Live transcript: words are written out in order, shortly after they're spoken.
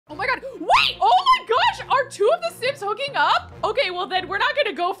Oh my God, wait, oh my gosh, are two of the Sims hooking up? Okay, well then we're not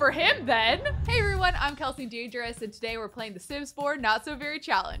gonna go for him then. Hey everyone, I'm Kelsey Dangerous, and today we're playing The Sims 4 Not So Very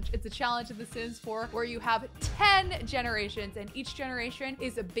Challenge. It's a challenge in The Sims 4 where you have 10 generations, and each generation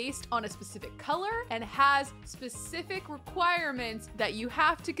is based on a specific color and has specific requirements that you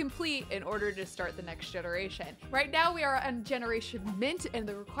have to complete in order to start the next generation. Right now we are on Generation Mint, and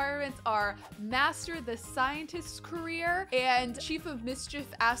the requirements are Master the Scientist's career and Chief of Mischief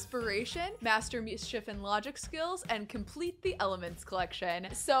aspiration, Master Mischief and Logic skills, and complete the Elements collection.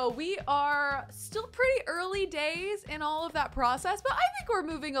 So we are still pretty early days in all of that process, but I think we're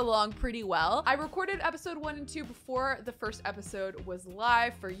moving along pretty well. I recorded episode 1 and 2 before the first episode was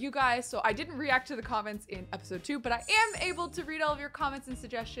live for you guys, so I didn't react to the comments in episode 2, but I am able to read all of your comments and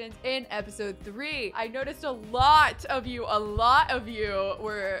suggestions in episode 3. I noticed a lot of you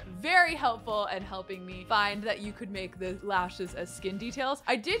were very helpful in helping me find that you could make the lashes as skin details.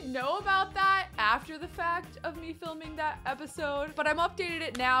 I did know about that after the fact of me filming that episode, but I'm updated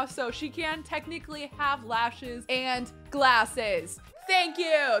it now, so she can technically have lashes and glasses. Thank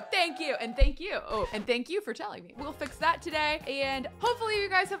you, and thank you. Oh, and thank you for telling me. We'll fix that today, and hopefully you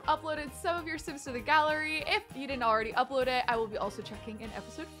guys have uploaded some of your Sims to the gallery. If you didn't already upload it, I will be also checking in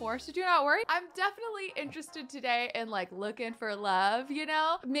episode 4, so do not worry. I'm definitely interested today in like looking for love, you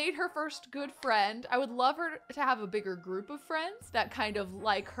know? Made her first good friend. I would love her to have a bigger group of friends that kind of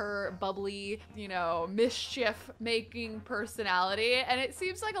like her bubbly, you know, mischief-making personality, and it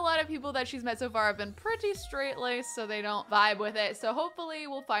seems like a lot of people that she's met so far have been pretty straight-laced, so they don't vibe with it. So hopefully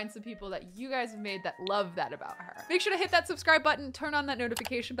we'll find some people that you guys have made that love that about her. Make sure to hit that subscribe button, turn on that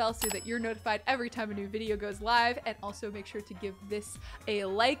notification bell so that you're notified every time a new video goes live, and also make sure to give this a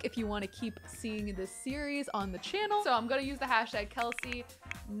like if you want to keep seeing this series on the channel. So I'm gonna use the hashtag Kelsey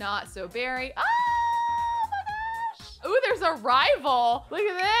Not So Berry. Oh my gosh! Ooh, there's a rival. Look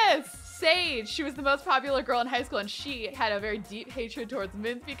at this. Sage, she was the most popular girl in high school, and she had a very deep hatred towards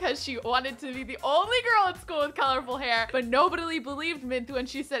Mint because she wanted to be the only girl in school with colorful hair, but nobody believed Mint when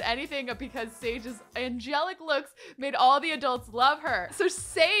she said anything because Sage's angelic looks made all the adults love her. So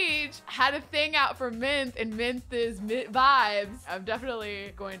Sage had a thing out for Mint, and Mint is Mint vibes. I'm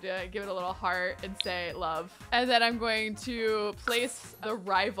definitely going to give it a little heart and say love. And then I'm going to place the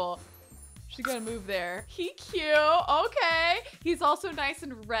rival. She's gonna move there. He cute, okay. He's also nice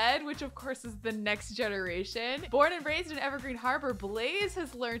and red, which of course is the next generation. Born and raised in Evergreen Harbor, Blaze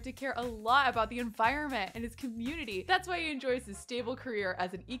has learned to care a lot about the environment and his community. That's why he enjoys his stable career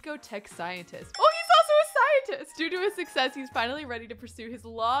as an eco-tech scientist. Oh, he's also a scientist. Due to his success, he's finally ready to pursue his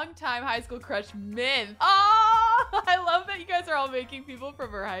longtime high school crush, Mint. Oh, I love that you guys are all making people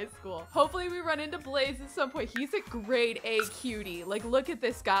from her high school. Hopefully we run into Blaze at some point. He's a grade A cutie. Like, look at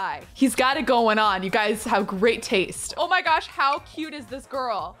this guy. He's got it going on. You guys have great taste. Oh my gosh, how cute is this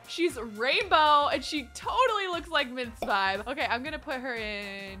girl? She's rainbow and she totally looks like Mint's vibe. Okay, I'm gonna put her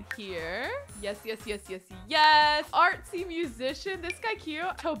in here. Yes, yes, yes, yes, yes. Artsy musician, this guy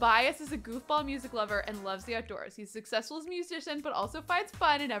cute. Tobias is a goofball music lover and loves the outdoors. He's successful as a musician, but also finds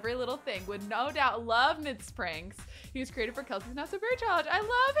fun in every little thing. Would no doubt love Mint's pranks. He was created for Kelsey's Not So Very Challenge. I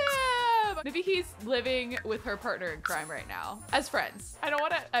love him. Maybe he's living with her partner in crime right now as friends. I don't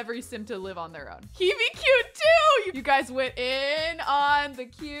want every Sim to live on their own. He'd be cute too. You guys went in on the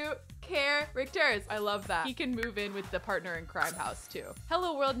cute characters. I love that. He can move in with the partner in crime house too.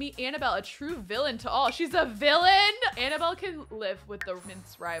 Hello world, meet Annabelle, a true villain to all. She's a villain. Annabelle can live with the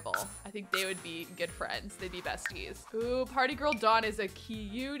Mint's rival. I think they would be good friends. They'd be besties. Ooh, party girl Dawn is a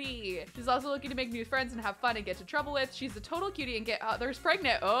cutie. She's also looking to make new friends and have fun and get into trouble with. She's a total cutie and get others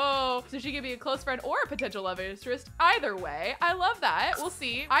pregnant. Oh, so she can be a close friend or a potential love interest. Either way, I love that. We'll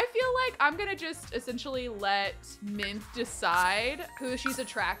see. I feel like I'm gonna just essentially let Mint decide who she's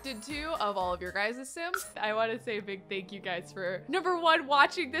attracted to of all of your guys' Sims. I want to say a big thank you guys for #1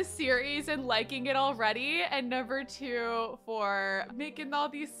 watching this series and liking it already, and #2 for making all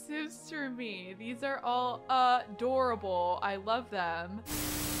these Sims for me. These are all adorable. I love them.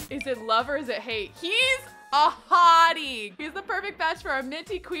 Is it love or is it hate? He's a hottie. He's the perfect match for our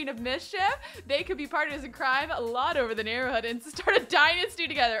minty queen of mischief. They could be partners in crime a lot over the neighborhood and start a dynasty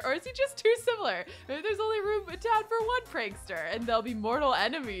together. Or is he just too similar? Maybe there's only room in town for one prankster and they'll be mortal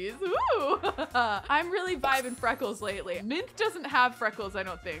enemies. Ooh. I'm really vibing freckles lately. Mint doesn't have freckles, I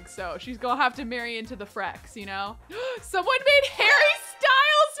don't think. So she's gonna have to marry into the frecks, you know? Someone made Harry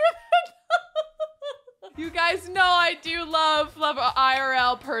Styles with it. You guys know I do love an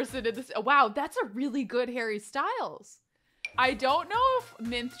IRL person in this. Wow, that's a really good Harry Styles. I don't know if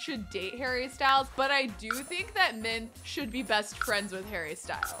Mint should date Harry Styles, but I do think that Mint should be best friends with Harry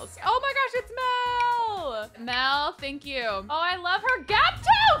Styles. Oh my gosh, it's Mel! Mel, thank you. Oh, I love her gap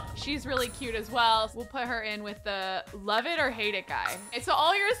tooth! she's really cute as well. We'll put her in with the love it or hate it guy. Okay, so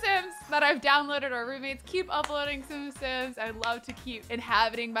all your Sims that I've downloaded are roommates. Keep uploading some Sims. I'd love to keep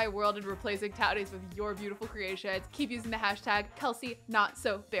inhabiting my world and replacing townies with your beautiful creations. Keep using the hashtag Kelsey Not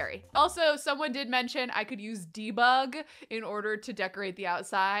So Berry. Also, someone did mention I could use debug in order to decorate the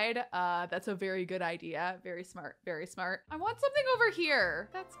outside. That's a very good idea. Very smart, very smart. I want something over here.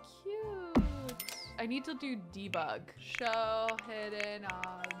 That's cute. I need to do debug. Show hidden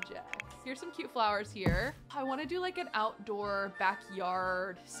objects. Here's some cute flowers here. I want to do like an outdoor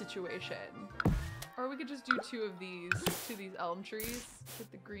backyard situation. Or we could just do two of these elm trees.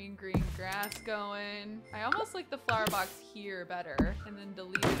 Get the green grass going. I almost like the flower box here better, and then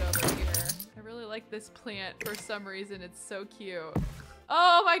delete it over here. I really like this plant for some reason. It's so cute.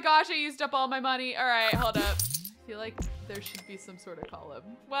 Oh my gosh, I used up all my money. All right, hold up. I feel like there should be some sort of column.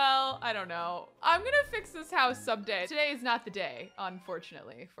 Well, I don't know. I'm gonna fix this house someday. Today is not the day,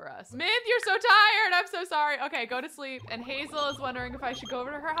 unfortunately, for us. Mint, you're so tired. I'm so sorry. Okay, go to sleep. And Hazel is wondering if I should go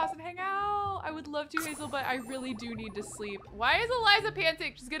over to her house and hang out. I would love to, Hazel, but I really do need to sleep. Why is Eliza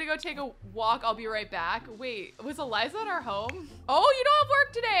panting? She's gonna go take a walk. I'll be right back. Wait, was Eliza in our home? Oh, you don't have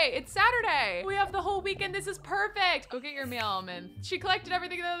work today. It's Saturday. We have the whole weekend. This is perfect. Go get your mail, man. She collected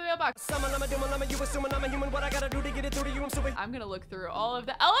everything in the mailbox. I'm gonna look through all of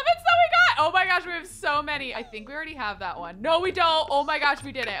the elements that we got. Oh my gosh, we have so many. I think we already have that one. No, we don't. Oh my gosh,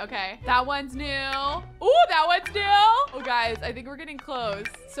 we did it. Okay. That one's new. Ooh, that one's new. Oh guys, I think we're getting close.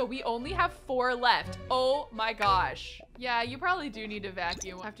 So we only have 4 left. Oh my gosh. Yeah, you probably do need to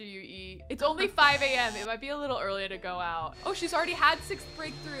vacuum after you eat. It's only 5 a.m. It might be a little early to go out. Oh, she's already had 6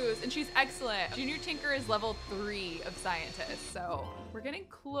 breakthroughs and she's excellent. Junior Tinker is level 3 of scientist, so we're getting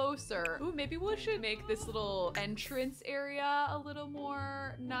closer. Ooh, maybe we should make this little entrance area a little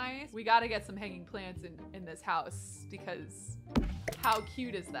more nice. We gotta get some hanging plants in this house because how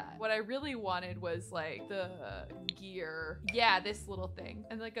cute is that? What I really wanted was like the gear. Yeah, this little thing.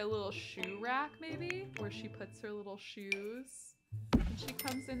 And like a little shoe rack maybe, where she puts her little shoes. And she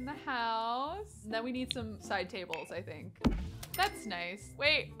comes in the house. And then we need some side tables, I think. That's nice.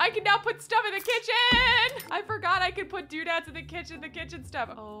 Wait, I can now put stuff in the kitchen! I forgot I could put doodads in the kitchen stuff.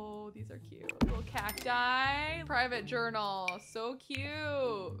 Oh, these are cute. Little cacti. Private journal, so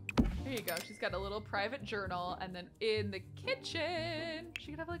cute. There you go. She's got a little private journal, and then in the kitchen,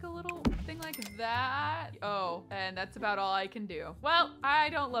 she could have like a little thing like that. Oh, and that's about all I can do. Well, I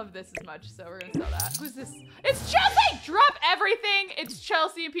don't love this as much, so we're gonna sell that. Who's this? It's Chelsea! Drop everything! It's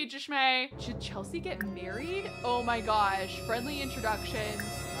Kelsey Impicciche. Should Chelsea get married? Oh my gosh. Friendly introductions.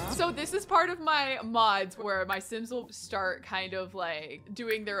 So this is part of my mods where my Sims will start kind of like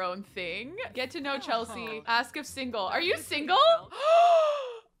doing their own thing. Get to know Chelsea. Ask if single. Are you single?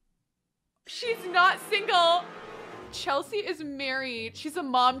 She's not single. Chelsea is married. She's a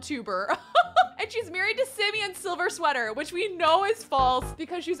mom tuber. And she's married to Simeon Silver Sweater, which we know is false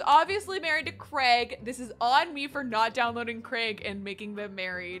because she's obviously married to Craig. This is on me for not downloading Craig and making them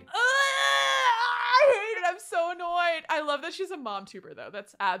married. I hate it. I'm so annoyed. I love that she's a mom tuber though.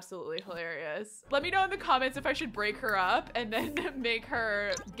 That's absolutely hilarious. Let me know in the comments if I should break her up and then make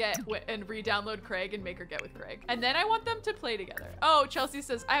her and re-download Craig and make her get with Craig. And then I want them to play together. Oh, Chelsea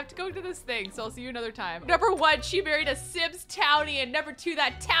says, I have to go to this thing, so I'll see you another time. Number 1, she married a Sims townie, and number 2,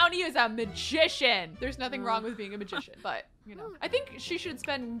 that townie is a magician. There's nothing wrong with being a magician, but you know. I think she should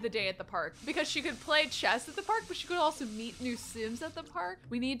spend the day at the park because she could play chess at the park, but she could also meet new Sims at the park.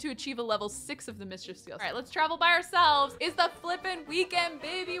 We need to achieve a level 6 of the mischief skills. All right, let's travel by ourselves. It's the flippin' weekend,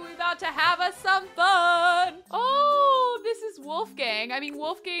 baby. We're about to have us some fun. Oh, this is Wolfgang. I mean,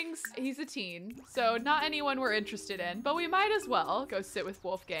 he's a teen, so not anyone we're interested in, but we might as well go sit with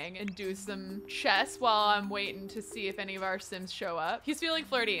Wolfgang and do some chess while I'm waiting to see if any of our Sims show up. He's feeling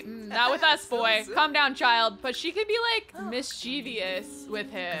flirty. Not with us, boy. Calm down, child. But she could be like mischievous with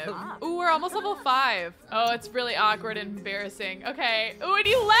him. Ooh, we're almost level 5. Oh, it's really awkward and embarrassing. Okay. Ooh, and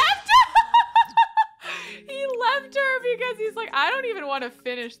he left! He left her because he's like, I don't even want to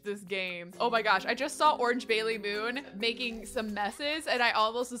finish this game. Oh my gosh, I just saw Orange Bailey Moon making some messes and I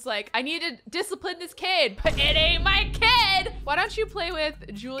almost was like, I need to discipline this kid, but it ain't my kid. Why don't you play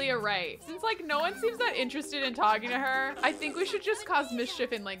with Julia Wright? Since like no one seems that interested in talking to her, I think we should just cause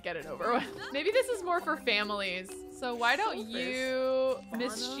mischief and like get it over with. Maybe this is more for families. So why don't you,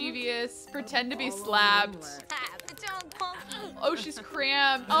 mischievous, pretend to be slapped? Oh, she's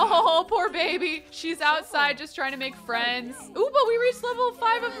cramped. Oh, poor baby. She's outside just trying to make friends. Ooh, but we reached level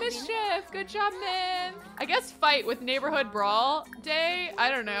 5 of mischief. Good job, Min. I guess fight with neighborhood brawl day. I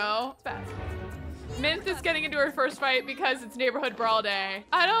don't know. It's bad. Mint is getting into her first fight because it's neighborhood brawl day.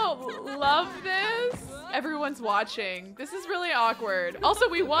 I don't love this. Everyone's watching. This is really awkward. Also,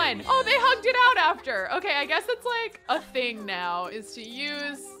 we won. Oh, they hugged it out after. Okay, I guess it's like a thing now, is to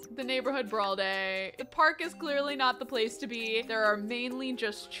use the neighborhood brawl day. The park is clearly not the place to be. There are mainly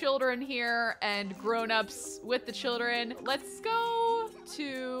just children here and grown-ups with the children. Let's go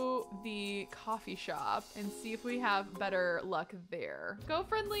to the coffee shop and see if we have better luck there. Go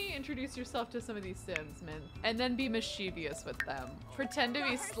friendly, introduce yourself to some of these Sims, Mint, and then be mischievous with them. Pretend to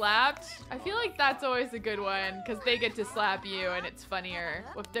be slapped. I feel like that's always a good one because they get to slap you and it's funnier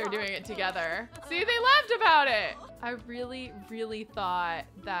if they're doing it together. See, they laughed about it. I really, really thought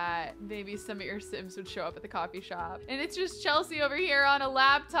that maybe some of your Sims would show up at the coffee shop. And it's just Chelsea over here on a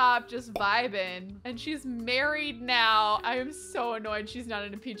laptop just vibing. And she's married now. I am so annoyed she's not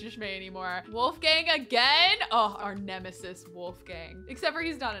an Impicciche anymore. Wolfgang again? Oh, our nemesis, Wolfgang. Except for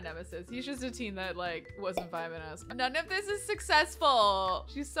he's not a nemesis. He's just a teen that like wasn't vibing us. None of this is successful.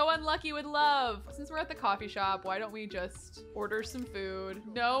 She's so unlucky with love. Since we're at the coffee shop, why don't we just order some food?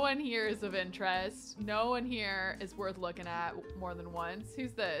 No one here is of interest. No one here is worth looking at more than once.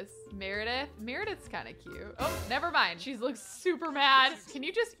 Who's this? Meredith? Meredith's kind of cute. Oh, never mind. She looks super mad. Can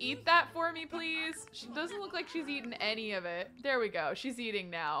you just eat that for me, please? She doesn't look like she's eaten any of it. There we go. She's eating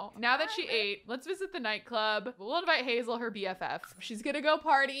now. Now that she ate, let's visit the nightclub. We'll invite Hazel, her BFF. She's gonna go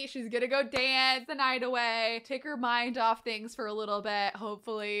party. She's gonna go dance the night away. Take her mind off things for a little bit.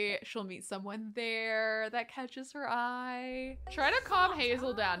 Hopefully she'll meet someone there that catches her eye. Try to calm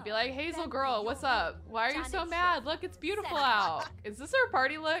Hazel down. Be like, Hazel girl, what's up? Why are you so mad? Look, it's beautiful out. Is this her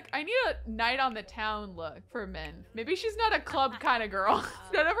party look? I need a night on the town look for men. Maybe she's not a club kind of girl.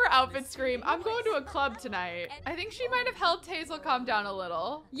 None of her outfits scream, I'm going to a club tonight. I think she might have helped Hazel calm down a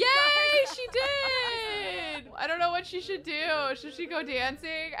little. Yay, she did! I don't know what she should do. Should she go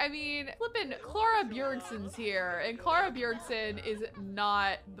dancing? I mean, flippin' Clara Bjergsen's here, and Clara Bjergsen is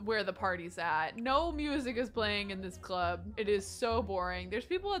not where the party's at. No music is playing in this club. It is so boring. There's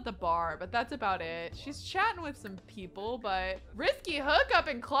people at the bar, but that's about it. She's chatting with some people, but risky hookup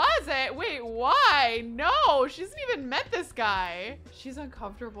in closet? Wait, why? No, she hasn't even met this guy. She's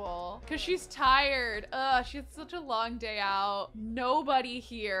uncomfortable because she's tired. Ugh, she had such a long day out. Nobody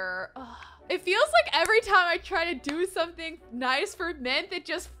here. Ugh. It feels like every time I try to do something nice for Mint, it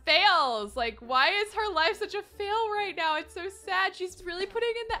just fails. Like, why is her life such a fail right now? It's so sad. She's really putting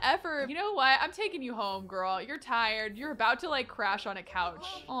in the effort. You know what? I'm taking you home, girl. You're tired. You're about to like crash on a couch.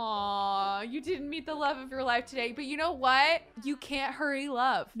 Aw, you didn't meet the love of your life today. But you know what? You can't hurry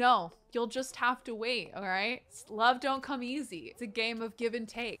love. No, you'll just have to wait, all right? Love don't come easy. It's a game of give and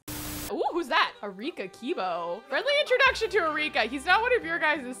take. Ooh, who's that? Arika Kibo. Friendly introduction to Arika. He's not one of your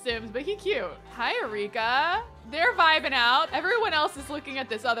guys' Sims, but he's cute. Hi, Arika. They're vibing out. Everyone else is looking at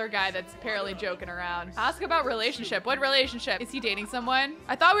this other guy that's apparently joking around. Ask about relationship. What relationship? Is he dating someone?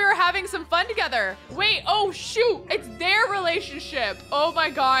 I thought we were having some fun together. Wait, oh shoot. It's their relationship. Oh my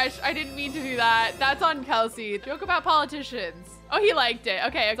gosh, I didn't mean to do that. That's on Kelsey. Joke about politicians. Oh, he liked it.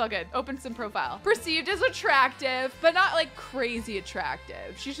 Okay, it's all good. Open some profile. Perceived as attractive, but not like crazy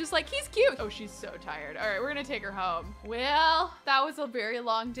attractive. She's just like, he's cute. Oh, she's so tired. All right, we're gonna take her home. Well, that was a very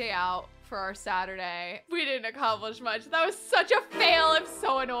long day out for our Saturday. We didn't accomplish much. That was such a fail. I'm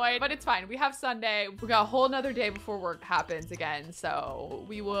so annoyed, but it's fine. We have Sunday. We got a whole nother day before work happens again. So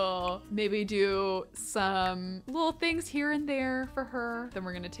we will maybe do some little things here and there for her. Then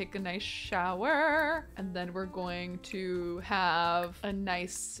we're gonna take a nice shower and then we're going to have a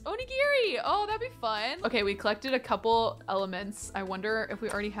nice onigiri. Oh, that'd be fun. Okay, we collected a couple elements. I wonder if we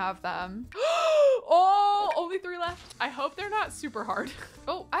already have them. Oh, only 3 left. I hope they're not super hard.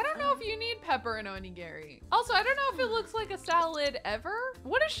 Oh, I don't know if you need pepper and onigiri. Also, I don't know if it looks like a salad ever.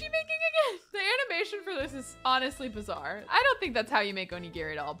 What is she making again? The animation for this is honestly bizarre. I don't think that's how you make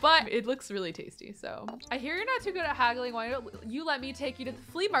onigiri at all, but it looks really tasty. So I hear you're not too good at haggling. Why don't you let me take you to the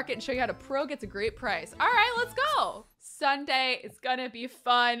flea market and show you how to pro gets a great price. All right, let's go. Sunday is gonna be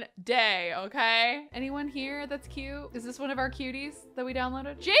fun day, okay? Anyone here that's cute? Is this one of our cuties that we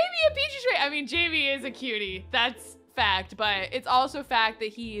downloaded? Jamie Impicciche. I mean, Jamie is a cutie. That's fact, but it's also fact that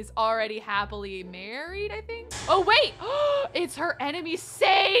he's already happily married, I think. Oh, wait. It's her enemy,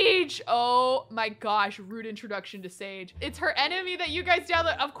 Sage. Oh my gosh, rude introduction to Sage. It's her enemy that you guys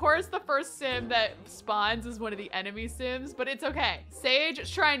download. Of course, the first sim that spawns is one of the enemy sims, but it's okay. Sage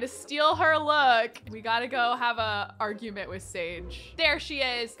is trying to steal her look. We gotta go have a argument with Sage. There she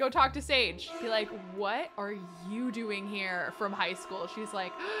is. Go talk to Sage. Be like, what are you doing here from high school? She's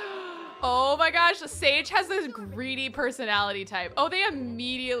like, Oh my gosh, Sage has this greedy personality type. Oh, they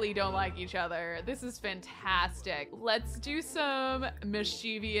immediately don't like each other. This is fantastic. Let's do some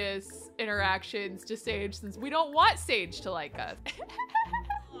mischievous interactions to Sage since we don't want Sage to like us.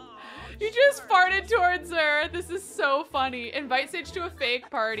 You just farted towards her. This is so funny. Invite Sage to a fake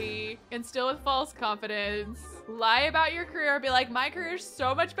party. Instill with false confidence. Lie about your career. Be like, my career is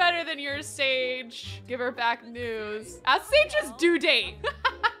so much better than yours, Sage. Give her back news. Ask Sage's due date.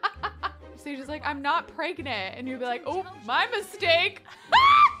 Sage is like, I'm not pregnant. And you'll be like, oh, my mistake.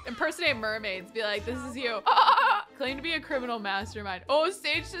 Impersonate mermaids. Be like, this is you. Claim to be a criminal mastermind. Oh,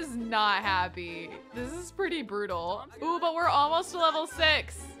 Sage is not happy. This is pretty brutal. Ooh, but we're almost to level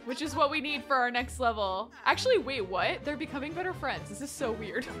 6, which is what we need for our next level. Actually, wait, what? They're becoming better friends. This is so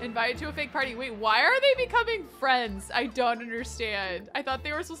weird. Invited to a fake party. Wait, why are they becoming friends? I don't understand. I thought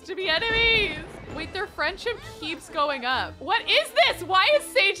they were supposed to be enemies. Wait, their friendship keeps going up. What is this? Why is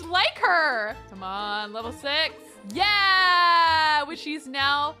Sage like her? Come on, level 6. Yeah, which she's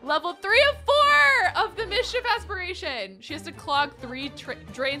now level 3 of 4 of the mischief aspiration. She has to clog 3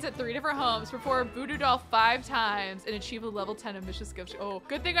 drains at 3 different homes, perform voodoo doll 5 times, and achieve a level 10 of mischief skill. Oh,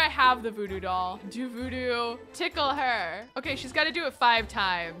 good thing I have the voodoo doll. Do voodoo, tickle her. Okay, she's got to do it 5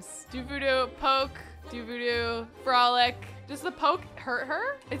 times. Do voodoo, poke, do voodoo, frolic. Does the poke hurt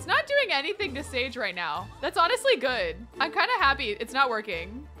her? It's not doing anything to Sage right now. That's honestly good. I'm kind of happy it's not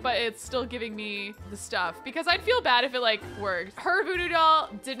working, but it's still giving me the stuff because I'd feel bad if it like worked. Her voodoo doll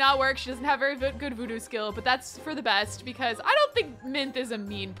did not work. She doesn't have very good voodoo skill, but that's for the best because I don't think Mint is a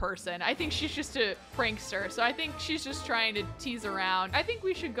mean person. I think she's just a prankster. So I think she's just trying to tease around. I think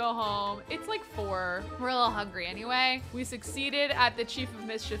we should go home. It's like 4. We're a little hungry anyway. We succeeded at the Chief of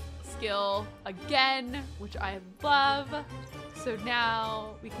Mischief skill again, which I love. So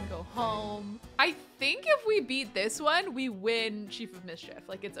now we can go home. I think if we beat this one, we win Chief of Mischief.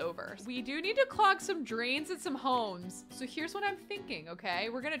 Like, it's over. We do need to clog some drains at some homes. So here's what I'm thinking, okay?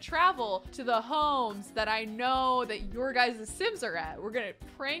 We're gonna travel to the homes that I know that your guys' Sims are at. We're gonna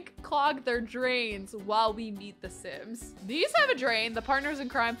prank clog their drains while we meet the Sims. These have a drain. The Partners in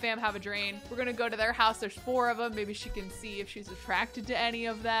Crime fam have a drain. We're gonna go to their house. There's 4 of them. Maybe she can see if she's attracted to any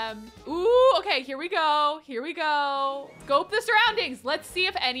of them. Ooh, okay, here we go. Here we go. Scope the surroundings. Let's see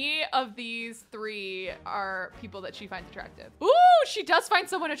if any of these 3 are people that she finds attractive. Ooh, she does find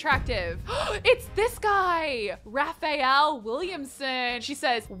someone attractive. It's this guy, Raphael Williamson. She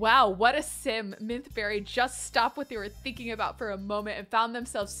says, wow, what a sim. Minthberry just stopped what they were thinking about for a moment and found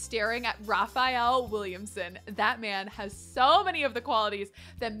themselves staring at Raphael Williamson. That man has so many of the qualities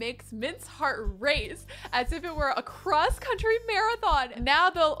that makes Mint's heart race as if it were a cross-country marathon. Now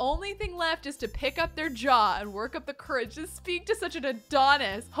the only thing left is to pick up their jaw and work up the courage to speak to such an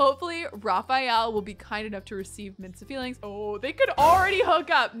Adonis. Hopefully, Raphael will be kind enough to receive Mint's feelings. Oh, they could already hook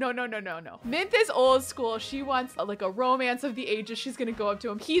up. No, no, no, no, no. Mint is old school. She wants like a romance of the ages. She's gonna go up to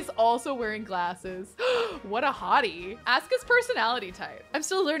him. He's also wearing glasses. What a hottie. Ask his personality type. I'm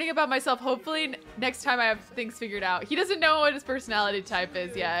still learning about myself. Hopefully next time I have things figured out. He doesn't know what his personality type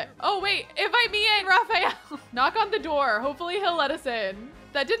is yet. Oh wait, invite me in, Raphael. Knock on the door. Hopefully he'll let us in.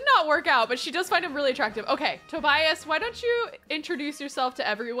 That did not work out, but she does find him really attractive. Okay, Tobias, why don't you introduce yourself to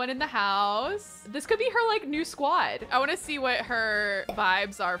everyone in the house? This could be her like new squad. I want to see what her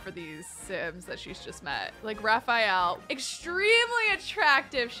vibes are for these Sims that she's just met. Like Raphael, extremely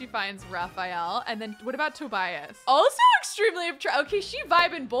attractive. She finds Raphael. And then what about Tobias? Also extremely attractive. Okay, she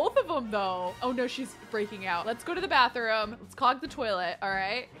vibing both of them though. Oh no, she's breaking out. Let's go to the bathroom. Let's clog the toilet, all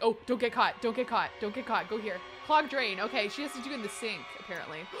right? Oh, don't get caught, don't get caught, don't get caught. Go here. Clog drain. Okay, she has to do it in the sink,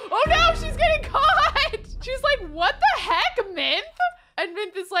 apparently. Oh no, she's getting caught! She's like, what the heck, Mint? And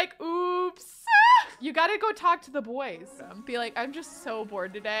Mint is like, oops. You gotta go talk to the boys. Be like, I'm just so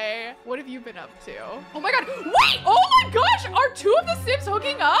bored today. What have you been up to? Oh my God, wait! Oh my gosh, are 2 of the Sims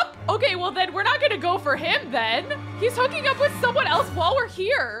hooking up? Okay, well then we're not gonna go for him then. He's hooking up with someone else while we're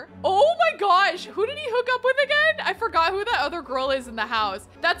here. Oh my gosh, who did he hook up with again? I forgot who that other girl is in the house.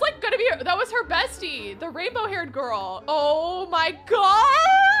 That's like gonna be, that was her bestie, the rainbow haired girl. Oh my gosh!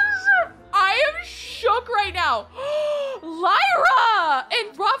 I am shook right now. Lyra and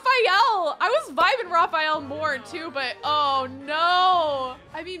Raphael. I was vibing Raphael more too, but oh no.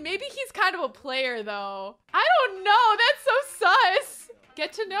 I mean, maybe he's kind of a player though. I don't know. That's so sus.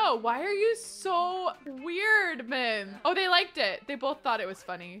 Get to know. Why are you so weird, man? Oh, they liked it. They both thought it was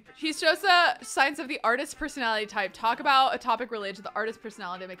funny. He shows the signs of the artist personality type. Talk about a topic related to the artist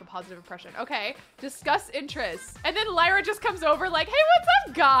personality to make a positive impression. Okay. Discuss interests. And then Lyra just comes over like, hey, what's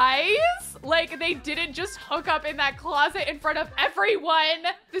up, guys? Like they didn't just hook up in that closet in front of everyone.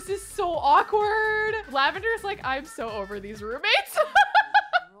 This is so awkward. Lavender's like, I'm so over these roommates.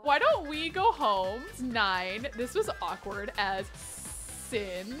 Why don't we go home? It's 9. This was awkward as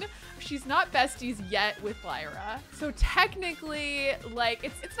sin. She's not besties yet with Lyra. So technically, like,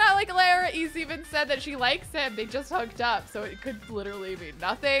 it's not like Lyra even said that she likes him. They just hooked up, so it could literally mean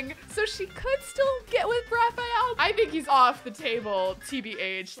nothing. So she could still get with Raphael. I think he's off the table,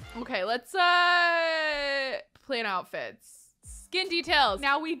 TBH. Okay, let's plan outfits. Skin details.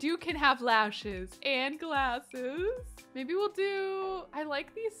 Now we can have lashes and glasses. Maybe we'll do, I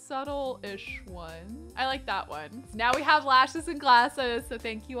like these subtle-ish ones. I like that one. Now we have lashes and glasses, so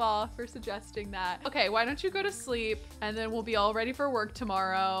thank you all for suggesting that. Okay, why don't you go to sleep and then we'll be all ready for work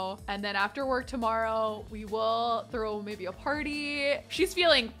tomorrow. And then after work tomorrow, we will throw maybe a party. She's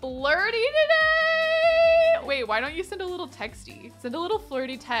feeling flirty today. Wait, why don't you send a little texty? Send a little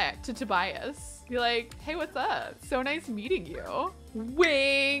flirty text to Tobias. Be like, hey, what's up? So nice meeting you.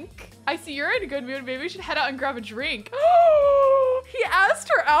 Wink. I see you're in a good mood. Maybe we should head out and grab a drink. He asked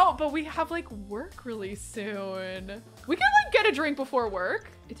her out, but we have like work really soon. We can like get a drink before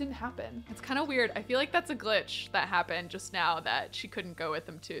work. It didn't happen. It's kind of weird. I feel like that's a glitch that happened just now that she couldn't go with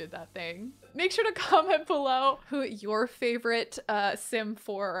him to that thing. Make sure to comment below who your favorite sim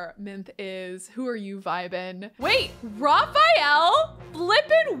for Minth is. Who are you vibing? Wait, Raphael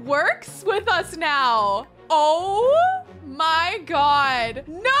flippin' works with us now. Oh my God.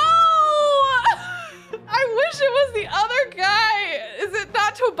 No! I wish it was the other guy. Is it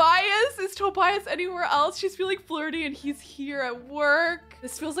not Tobias? Is Tobias anywhere else? She's feeling flirty and he's here at work.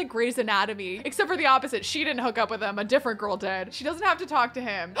 This feels like Grey's Anatomy, except for the opposite. She didn't hook up with him. A different girl did. She doesn't have to talk to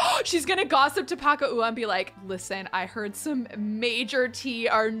him. She's gonna gossip to Paka'ua and be like, listen, I heard some major tea,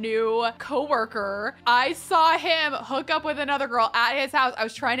 our new coworker. I saw him hook up with another girl at his house. I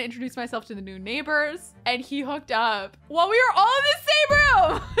was trying to introduce myself to the new neighbors and he hooked up while we were all in the same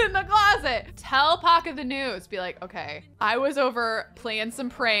room in the closet. Tell Paka the news. Be like, okay, I was over playing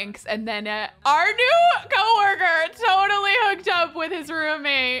some pranks and then our new coworker totally hooked up with his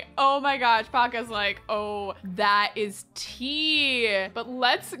roommate. Oh my gosh, Paka's like, oh, that is tea. But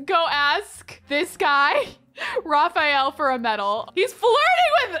let's go ask this guy, Raphael, for a medal. He's flirting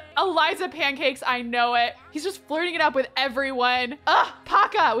with Eliza Pancakes. I know it. He's just flirting it up with everyone. Ugh,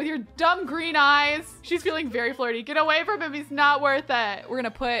 Paka, with your dumb green eyes. She's feeling very flirty. Get away from him. He's not worth it. We're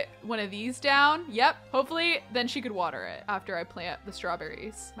gonna put one of these down. Yep. Hopefully, then she could water it after I plant the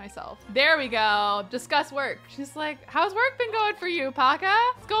strawberries myself. There we go. Discuss work. She's like, how's work been going for you, Paka?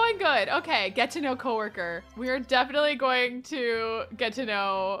 It's going good. Okay, get to know coworker. We are definitely going to get to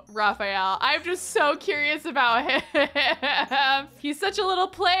know Raphael. I'm just so curious about him. He's such a little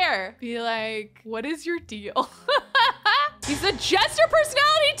player. Be like, what is your deal? He's a jester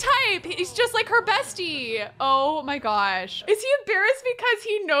personality type. He's just like her bestie. Oh my gosh. Is he embarrassed because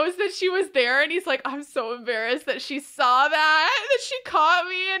he knows that she was there and he's like, I'm so embarrassed that she saw that she caught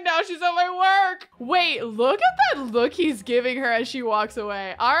me and now she's at my work. Wait, look at that look he's giving her as she walks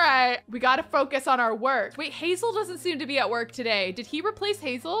away. All right, we gotta focus on our work. Wait, Hazel doesn't seem to be at work today. Did he replace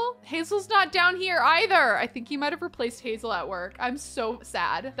Hazel? Hazel's not down here either. I think he might have replaced Hazel at work. I'm so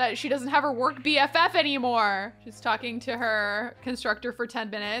sad that she doesn't have her work BFF anymore. She's talking to her constructor for 10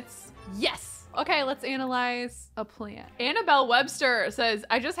 minutes. Yes. Okay, let's analyze a plan. Annabelle Webster says,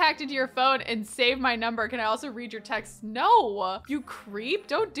 I just hacked into your phone and saved my number. Can I also read your text? No, you creep.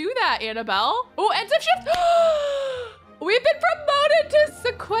 Don't do that, Annabelle. Oh, end of shift. We've been promoted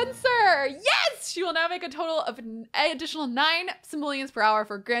to sequencer. Yes! She will now make a total of an additional 9 simoleons per hour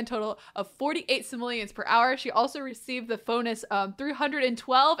for a grand total of 48 simoleons per hour. She also received the bonus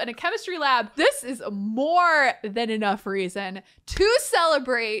 312 and a chemistry lab. This is more than enough reason to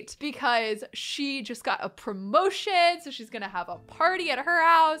celebrate because she just got a promotion. So she's gonna have a party at her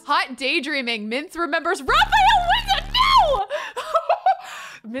house. Hot daydreaming. Minth remembers Raphael Williamson. No!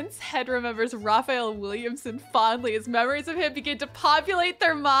 Minth's head remembers Raphael Williamson fondly as memories of him begin to populate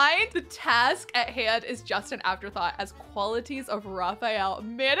their mind. The task at hand is just an afterthought as qualities of Raphael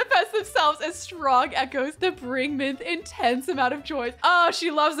manifest themselves as strong echoes that bring Minth intense amount of joy. Oh, she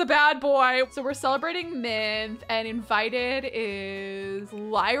loves a bad boy. So we're celebrating Minth and invited is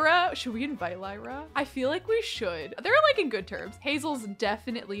Lyra. Should we invite Lyra? I feel like we should. They're like in good terms. Hazel's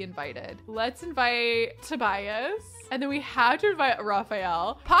definitely invited. Let's invite Tobias. And then we have to invite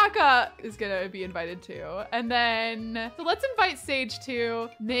Raphael. Paka is gonna be invited too. And then, so let's invite Sage too.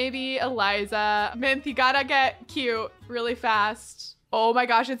 Maybe Eliza. Minth, you gotta get cute really fast. Oh my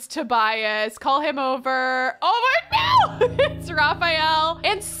gosh, it's Tobias. Call him over. Oh my, no! It's Raphael.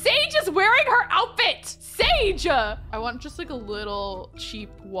 And Sage is wearing her outfit. Sage! I want just like a little cheap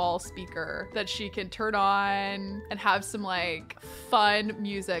wall speaker that she can turn on and have some like fun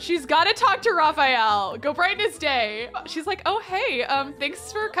music. She's gotta talk to Raphael. Go brighten his day. She's like, oh, hey,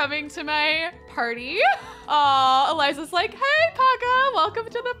 thanks for coming to my party. Eliza's like, hey, Paga, welcome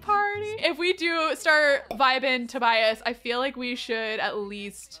to the party. If we do start vibing Tobias, I feel like we should at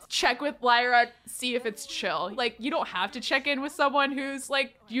least check with Lyra, see if it's chill. Like, you don't have to check in with someone who's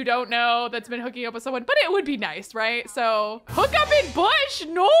like, you don't know, that's been hooking up with someone, but it would be nice, right? So hook up in bush,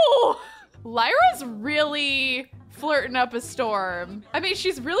 no. Lyra's really flirting up a storm. I mean,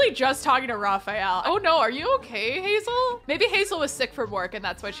 she's really just talking to Raphael. Oh no, are you okay, Hazel? Maybe Hazel was sick from work and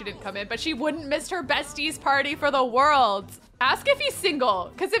that's why she didn't come in, but she wouldn't miss her bestie's party for the world. Ask if he's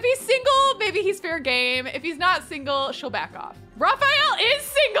single, because if he's single, maybe he's fair game. If he's not single, she'll back off. Raphael is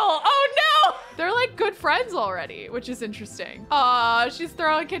single, oh no! They're like good friends already, which is interesting. Aw, she's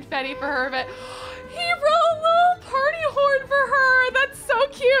throwing confetti for her, but he wrote a little party horn for her. That's so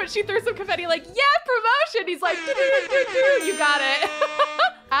cute. She threw some confetti like, yeah, promotion. He's like, do, you got it.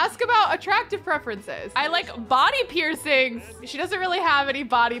 Ask about attractive preferences. I like body piercings. She doesn't really have any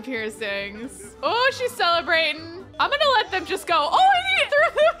body piercings. Oh, she's celebrating. I'm gonna let them just go. Oh, and he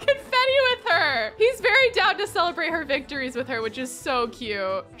threw confetti with her. He's very down to celebrate her victories with her, which is so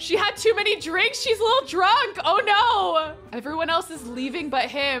cute. She had too many drinks. She's a little drunk. Oh no. Everyone else is leaving but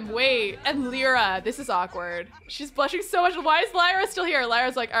him. Wait, and Lyra, this is awkward. She's blushing so much. Why is Lyra still here?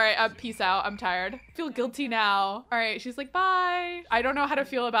 Lyra's like, all right, peace out. I'm tired. I feel guilty now. All right, she's like, bye. I don't know how to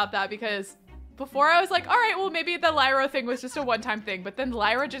feel about that because before I was like, all right, well, maybe the Lyra thing was just a one-time thing, but then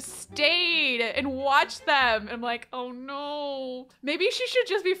Lyra just stayed and watched them. I'm like, oh no. Maybe she should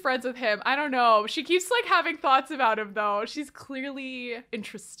just be friends with him. I don't know. She keeps like having thoughts about him though. She's clearly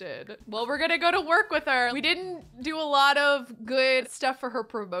interested. Well, we're gonna go to work with her. We didn't do a lot of good stuff for her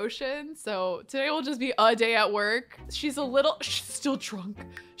promotion, so today will just be a day at work. She's still drunk.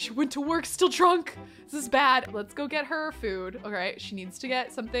 She went to work still drunk. This is bad. Let's go get her food. All right, she needs to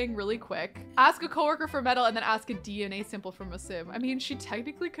get something really quick. Ask a coworker for metal and then ask a DNA sample from a sim. I mean, she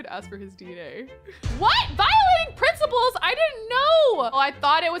technically could ask for his DNA. What? Violating principles? I didn't know. Oh, I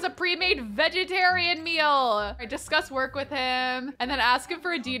thought it was a pre-made vegetarian meal. I discuss work with him and then ask him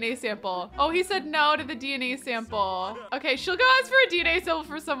for a DNA sample. Oh, he said no to the DNA sample. Okay, she'll go ask for a DNA sample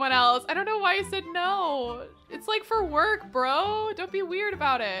for someone else. I don't know why he said no. It's like for work, bro. Don't be weird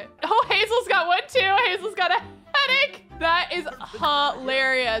about it. Oh, Hazel's got one too. Hazel's got a headache. That is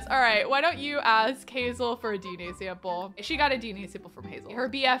hilarious. All right, why don't you ask Hazel for a DNA sample? She got a DNA sample from Hazel. Her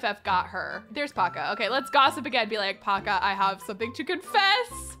BFF got her. There's Paca. Okay, let's gossip again. Be like, Paca, I have something to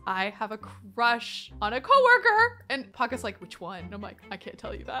confess. I have a crush on a coworker. And Paca's like, which one? And I'm like, I can't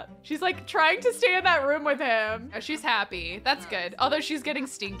tell you that. She's like trying to stay in that room with him. She's happy. That's good. Although she's getting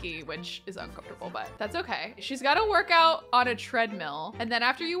stinky, which is uncomfortable, but that's okay. She's got to work out on a treadmill. And then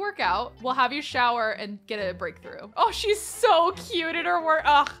after you work out, we'll have you shower and get a breakthrough. Oh, she's so cute in her work.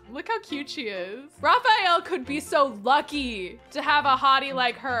 Ugh, look how cute she is. Raphael could be so lucky to have a hottie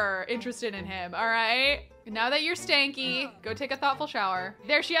like her interested in him, all right? Now that you're stanky, go take a thoughtful shower.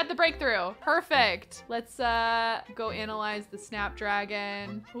 There, she had the breakthrough. Perfect. Let's go analyze the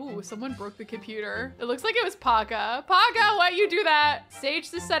Snapdragon. Ooh, someone broke the computer. It looks like it was Paca. Paca, why you do that?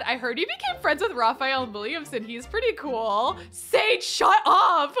 Sage just said, I heard you became friends with Raphael Williamson. He's pretty cool. Sage, shut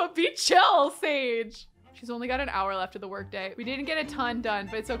up. Be chill, Sage. She's only got an hour left of the workday. We didn't get a ton done,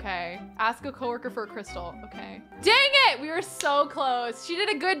 but it's okay. Ask a coworker for a crystal. Okay. Dang it! We were so close. She did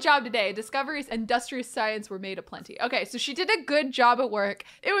a good job today. Discoveries, industrious science were made aplenty. Okay, so she did a good job at work.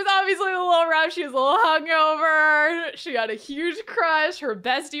 It was obviously a little rough. She was a little hungover. She had a huge crush. Her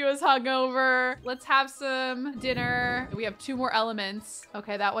bestie was hungover. Let's have some dinner. We have 2 more elements.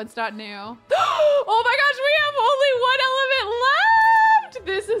 Okay, that one's not new. Oh my gosh, we have only 1 element left!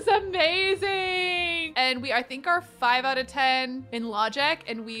 This is amazing. And we, I think, are 5 out of 10 in logic,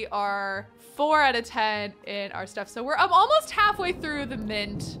 and we are 4 out of 10 in our stuff. So we're almost halfway through the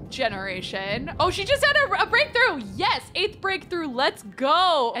mint generation. Oh, she just had a breakthrough. Yes, 8th breakthrough. Let's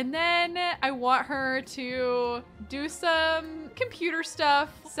go. And then I want her to do some computer stuff,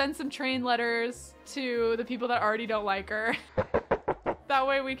 send some train letters to the people that already don't like her. That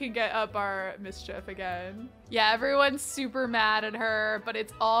way we can get up our mischief again. Yeah, everyone's super mad at her, but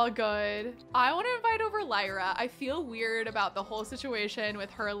it's all good. I want to invite over Lyra. I feel weird about the whole situation with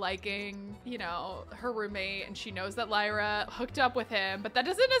her liking, you know, her roommate, and she knows that Lyra hooked up with him, but that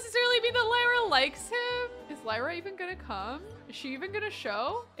doesn't necessarily mean that Lyra likes him. Is Lyra even gonna come? Is she even gonna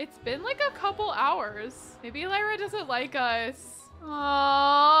show? It's been like a couple hours. Maybe Lyra doesn't like us.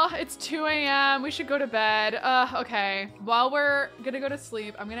 Aw, it's 2 a.m. We should go to bed. Okay. While we're gonna go to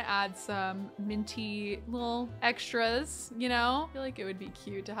sleep, I'm gonna add some minty little extras, you know? I feel like it would be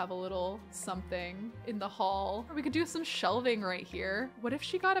cute to have a little something in the hall. Or we could do some shelving right here. What if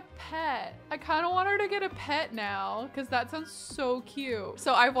she got a pet? I kind of want her to get a pet now because that sounds so cute.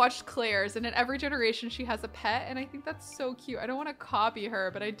 So I've watched Claire's, and in every generation she has a pet, and I think that's so cute. I don't want to copy her,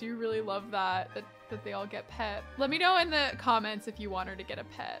 but I do really love that they all get pet. Let me know in the comments if you want her to get a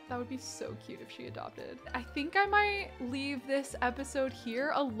pet. That would be so cute if she adopted. I think I might leave this episode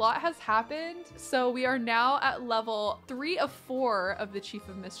here. A lot has happened. So we are now at level 3 of 4 of the Chief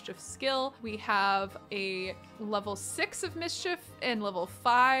of Mischief skill. We have a level 6 of Mischief and level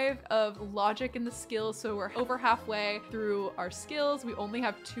 5 of Logic in the skill. So we're over halfway through our skills. We only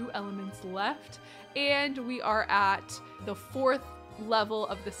have 2 elements left, and we are at the 4th level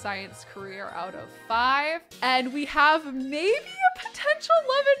of the science career out of 5, and we have maybe a potential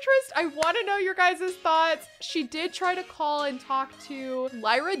love interest. I want to know your guys' thoughts. She did try to call and talk to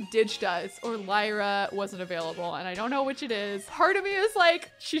Lyra Digdoes, or Lyra wasn't available, and I don't know which it is. Part of me is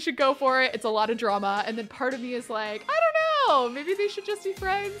like, she should go for it. It's a lot of drama. And then part of me is like, I don't know, maybe they should just be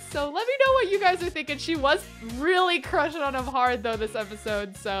friends. So let me know what you guys are thinking. She was really crushing on him hard though this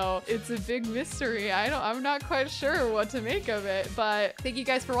episode, so it's a big mystery. I'm not quite sure what to make of it, but thank you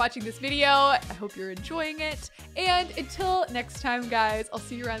guys for watching this video. I hope you're enjoying it. And until next time, guys, I'll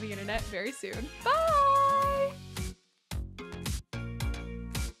see you around the internet very soon. Bye!